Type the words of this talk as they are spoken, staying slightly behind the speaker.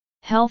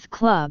Health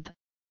club,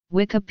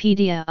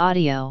 Wikipedia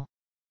audio.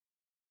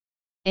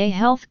 A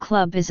health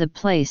club is a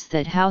place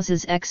that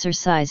houses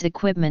exercise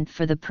equipment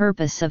for the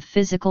purpose of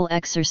physical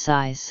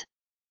exercise.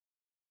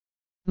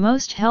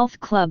 Most health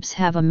clubs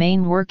have a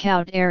main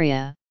workout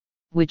area,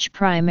 which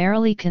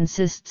primarily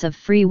consists of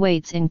free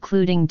weights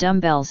including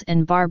dumbbells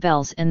and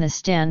barbells and the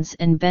stands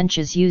and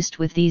benches used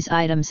with these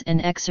items,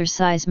 and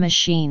exercise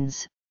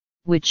machines,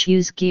 which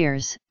use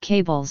gears,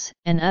 cables,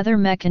 and other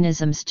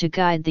mechanisms to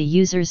guide the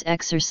user's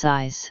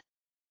exercise.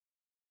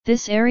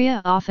 This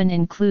area often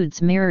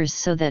includes mirrors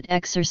so that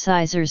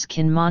exercisers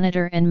can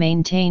monitor and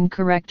maintain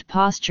correct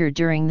posture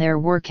during their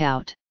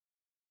workout.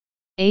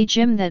 A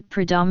gym that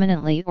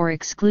predominantly or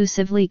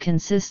exclusively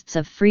consists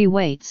of free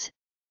weights,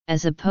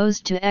 as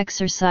opposed to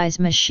exercise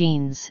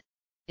machines,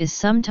 is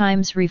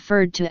sometimes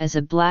referred to as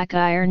a black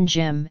iron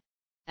gym,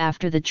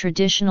 after the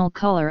traditional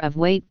color of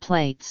weight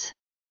plates.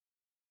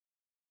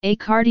 A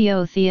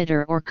cardio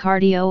theater or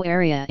cardio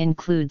area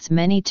includes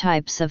many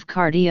types of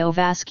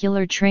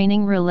cardiovascular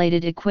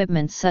training-related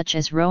equipment such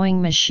as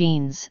rowing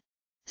machines,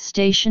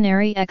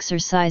 stationary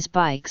exercise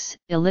bikes,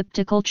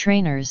 elliptical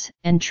trainers,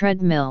 and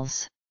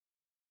treadmills.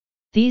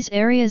 These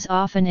areas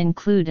often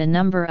include a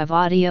number of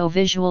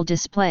audio-visual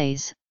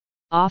displays,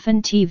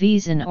 often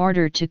TVs, in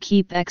order to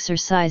keep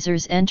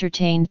exercisers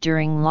entertained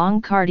during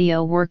long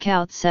cardio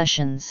workout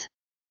sessions.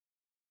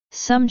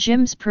 Some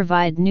gyms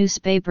provide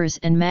newspapers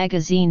and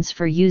magazines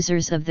for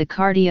users of the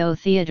cardio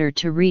theater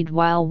to read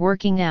while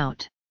working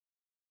out.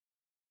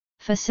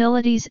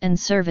 Facilities and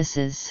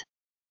services.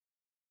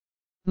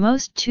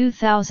 Most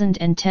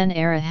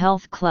 2010-era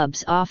health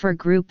clubs offer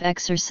group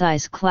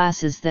exercise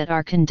classes that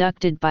are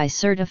conducted by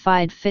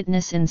certified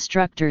fitness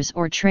instructors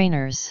or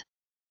trainers.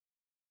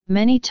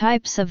 Many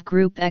types of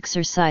group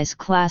exercise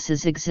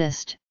classes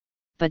exist,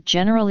 but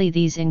generally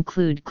these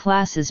include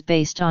classes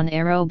based on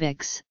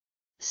aerobics,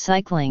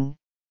 cycling,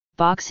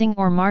 boxing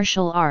or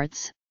martial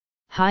arts,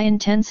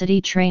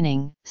 high-intensity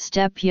training,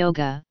 step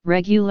yoga,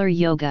 regular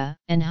yoga,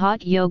 and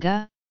hot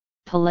yoga,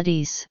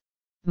 Pilates,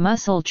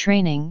 muscle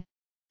training,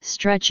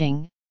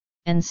 stretching,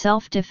 and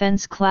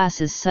self-defense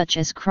classes such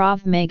as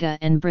Krav Maga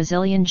and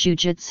Brazilian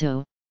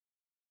Jiu-Jitsu.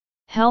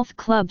 Health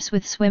clubs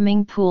with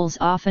swimming pools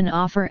often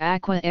offer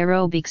aqua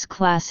aerobics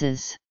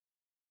classes.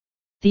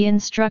 The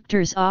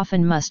instructors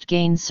often must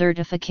gain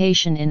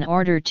certification in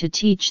order to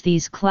teach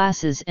these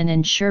classes and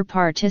ensure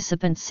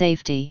participant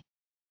safety.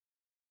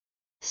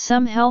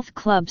 Some health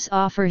clubs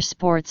offer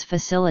sports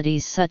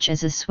facilities such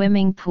as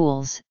swimming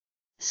pools,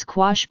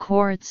 squash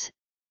courts,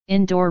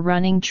 indoor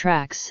running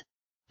tracks,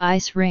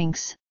 ice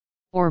rinks,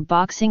 or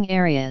boxing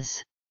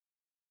areas.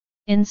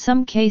 In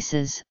some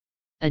cases,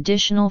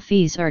 additional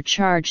fees are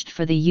charged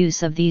for the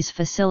use of these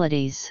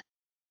facilities.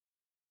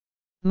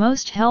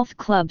 Most health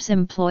clubs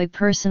employ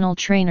personal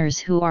trainers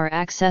who are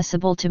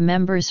accessible to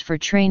members for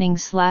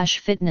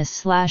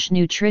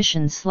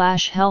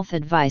training/fitness/nutrition/health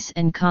advice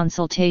and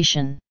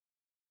consultation.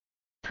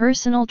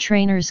 Personal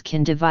trainers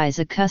can devise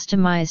a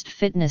customized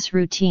fitness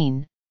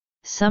routine,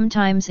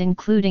 sometimes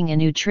including a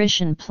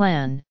nutrition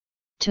plan,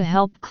 to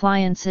help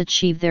clients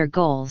achieve their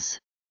goals.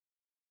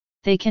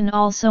 They can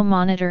also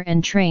monitor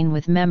and train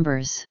with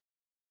members.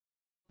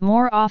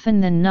 More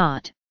often than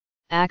not,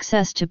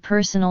 access to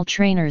personal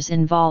trainers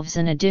involves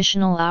an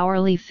additional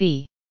hourly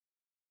fee.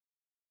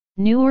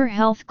 Newer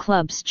health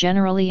clubs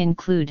generally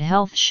include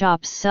health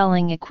shops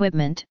selling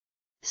equipment,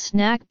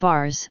 snack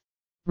bars,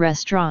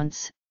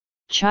 restaurants,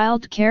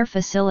 child care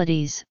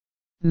facilities,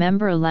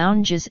 member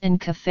lounges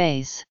and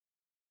cafes.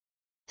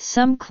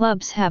 Some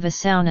clubs have a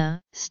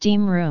sauna,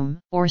 steam room,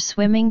 or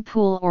swimming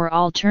pool or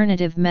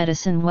alternative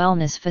medicine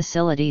wellness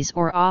facilities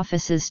or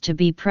offices to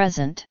be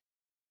present.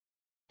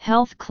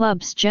 Health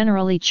clubs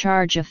generally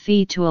charge a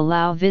fee to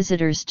allow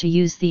visitors to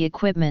use the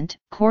equipment,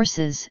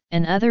 courses,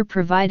 and other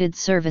provided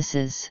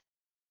services.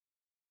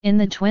 In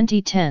the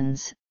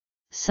 2010s,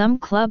 some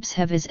clubs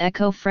have as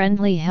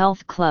eco-friendly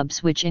health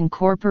clubs which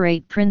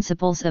incorporate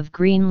principles of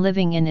green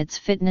living in its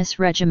fitness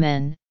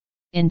regimen,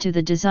 into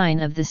the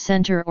design of the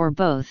center or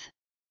both.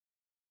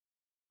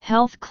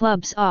 Health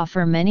clubs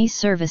offer many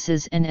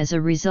services, and as a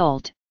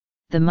result,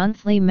 the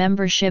monthly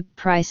membership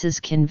prices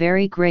can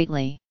vary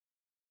greatly.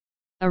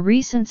 A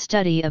recent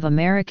study of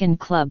American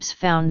clubs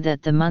found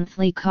that the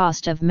monthly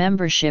cost of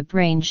membership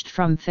ranged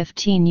from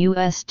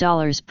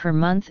 $15 per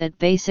month at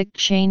basic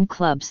chain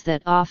clubs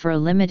that offer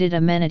limited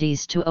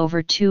amenities to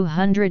over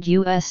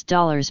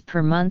 $200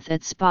 per month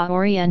at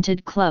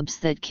spa-oriented clubs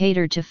that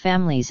cater to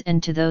families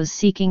and to those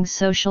seeking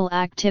social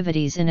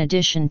activities in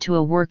addition to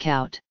a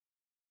workout.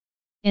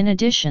 In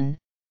addition,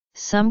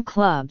 some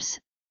clubs,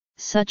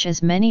 such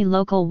as many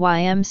local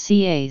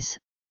YMCAs,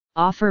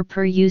 offer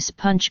per-use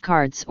punch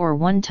cards or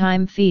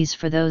one-time fees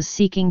for those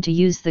seeking to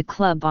use the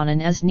club on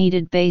an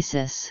as-needed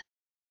basis.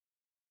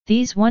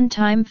 These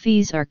one-time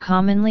fees are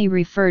commonly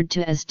referred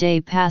to as day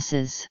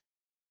passes.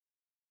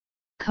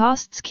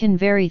 Costs can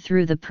vary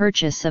through the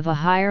purchase of a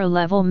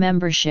higher-level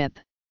membership,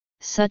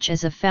 such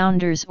as a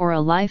Founders or a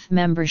Life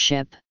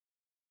membership.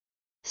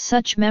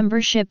 Such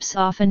memberships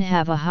often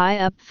have a high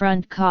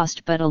upfront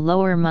cost but a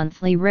lower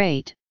monthly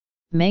rate,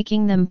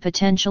 making them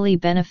potentially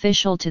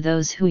beneficial to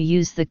those who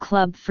use the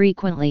club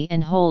frequently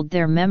and hold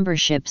their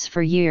memberships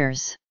for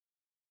years.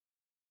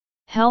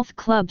 Health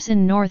clubs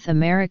in North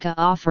America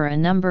offer a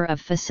number of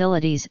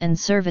facilities and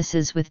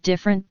services with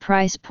different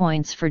price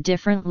points for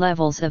different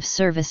levels of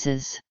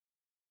services.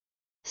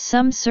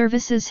 Some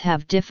services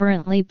have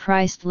differently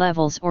priced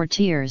levels or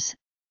tiers,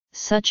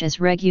 such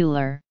as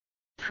regular,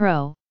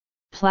 pro,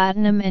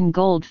 platinum and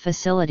gold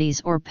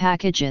facilities or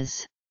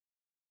packages.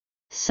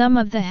 Some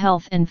of the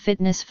health and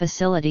fitness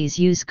facilities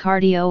use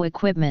cardio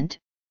equipment,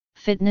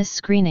 fitness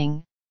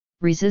screening,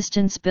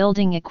 resistance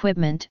building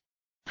equipment,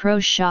 pro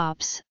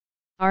shops,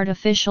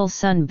 artificial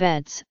sun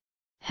beds,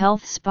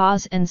 health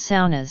spas and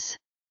saunas.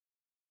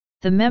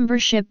 The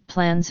membership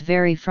plans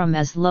vary from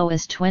as low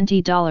as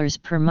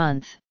 $20 per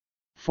month,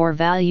 for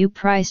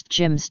value-priced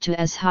gyms to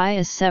as high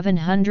as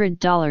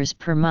 $700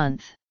 per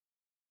month.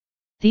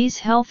 These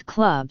health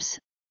clubs,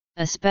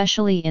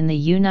 especially in the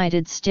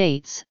United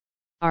States,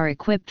 are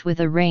equipped with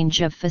a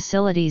range of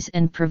facilities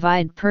and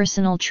provide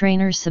personal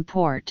trainer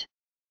support.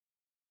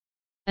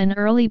 An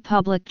early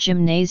public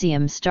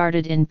gymnasium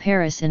started in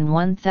Paris in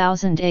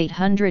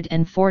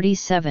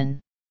 1847.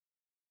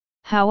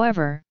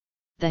 However,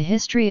 the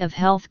history of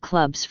health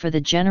clubs for the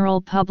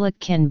general public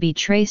can be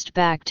traced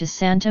back to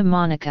Santa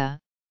Monica,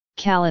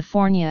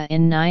 California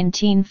in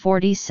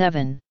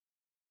 1947.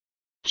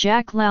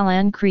 Jack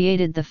LaLanne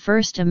created the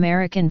first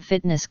American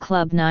Fitness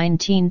Club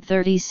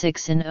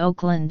 1936 in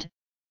Oakland,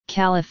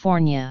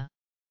 California.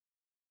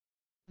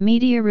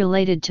 Media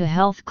related to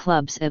health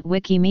clubs at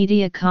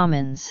Wikimedia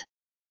Commons.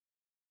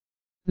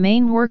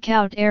 Main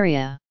workout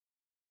area.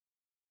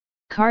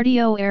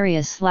 Cardio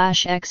area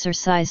 /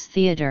 exercise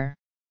theater.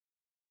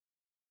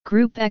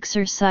 Group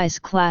exercise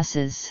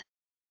classes.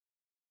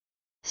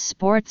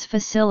 Sports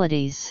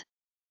facilities.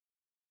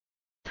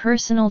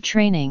 Personal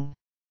training.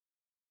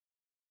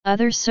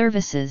 Other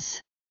services.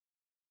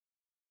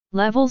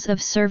 Levels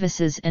of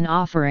services and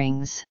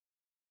offerings.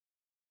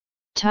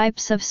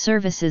 Types of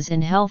services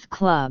in health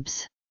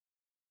clubs.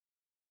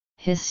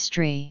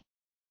 History.